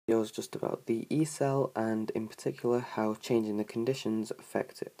Video is just about the E cell and in particular how changing the conditions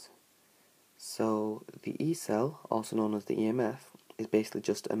affect it. So the E cell, also known as the EMF, is basically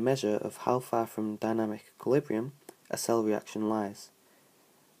just a measure of how far from dynamic equilibrium a cell reaction lies.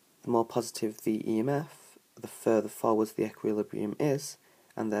 The more positive the EMF, the further forwards the equilibrium is,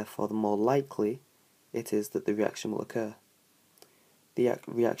 and therefore the more likely it is that the reaction will occur. The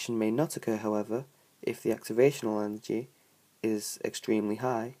reaction may not occur, however, if the activational energy is extremely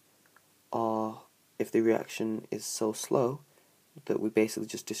high, or if the reaction is so slow that we basically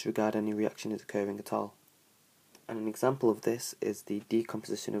just disregard any reaction is occurring at all. And an example of this is the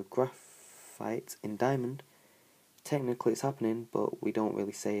decomposition of graphite in diamond. Technically it's happening, but we don't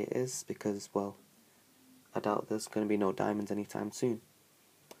really say it is because, well, I doubt there's going to be no diamonds anytime soon.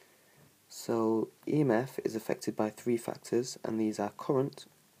 So EMF is affected by three factors, and these are current,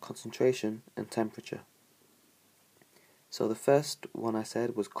 concentration and temperature. So the first one I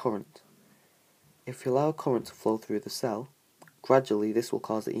said was current. If you allow current to flow through the cell, gradually this will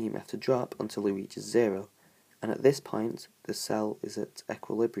cause the EMF to drop until it reaches zero, and at this point the cell is at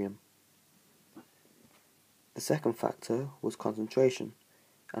equilibrium. The second factor was concentration,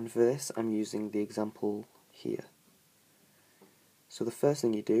 and for this I'm using the example here. So the first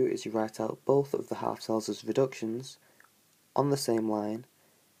thing you do is you write out both of the half cells as reductions on the same line,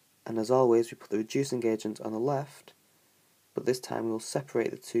 and as always we put the reducing agent on the left, but this time we will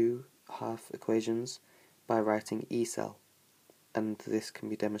separate the two half equations by writing E cell, and this can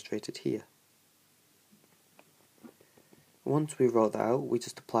be demonstrated here. Once we wrote that out, we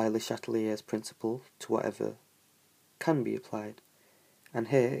just apply Le Chatelier's principle to whatever can be applied, and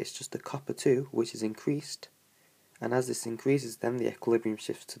here it's just the copper 2 which is increased, and as this increases then the equilibrium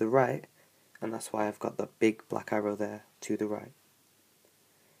shifts to the right, and that's why I've got that big black arrow there to the right.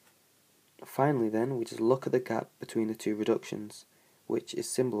 Finally then, we just look at the gap between the two reductions, which is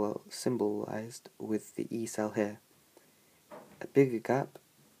symbolized with the E cell here. A bigger gap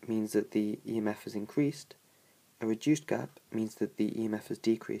means that the EMF has increased, a reduced gap means that the EMF has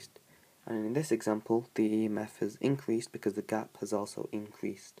decreased, and in this example the EMF has increased because the gap has also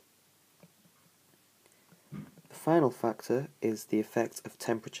increased. The final factor is the effect of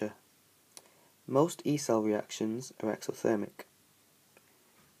temperature. Most E cell reactions are exothermic.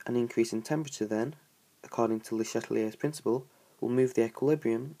 An increase in temperature then, according to Le Chatelier's principle, will move the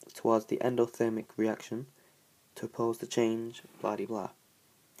equilibrium towards the endothermic reaction to oppose the change, blah de blah.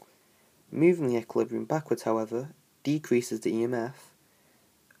 Moving the equilibrium backwards, however, decreases the EMF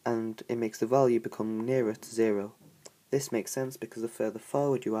and it makes the value become nearer to zero. This makes sense because the further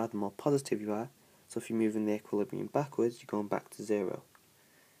forward you are, the more positive you are, so if you're moving the equilibrium backwards, you're going back to zero.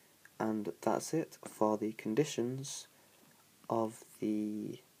 And that's it for the conditions of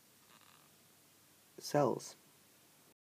the cells.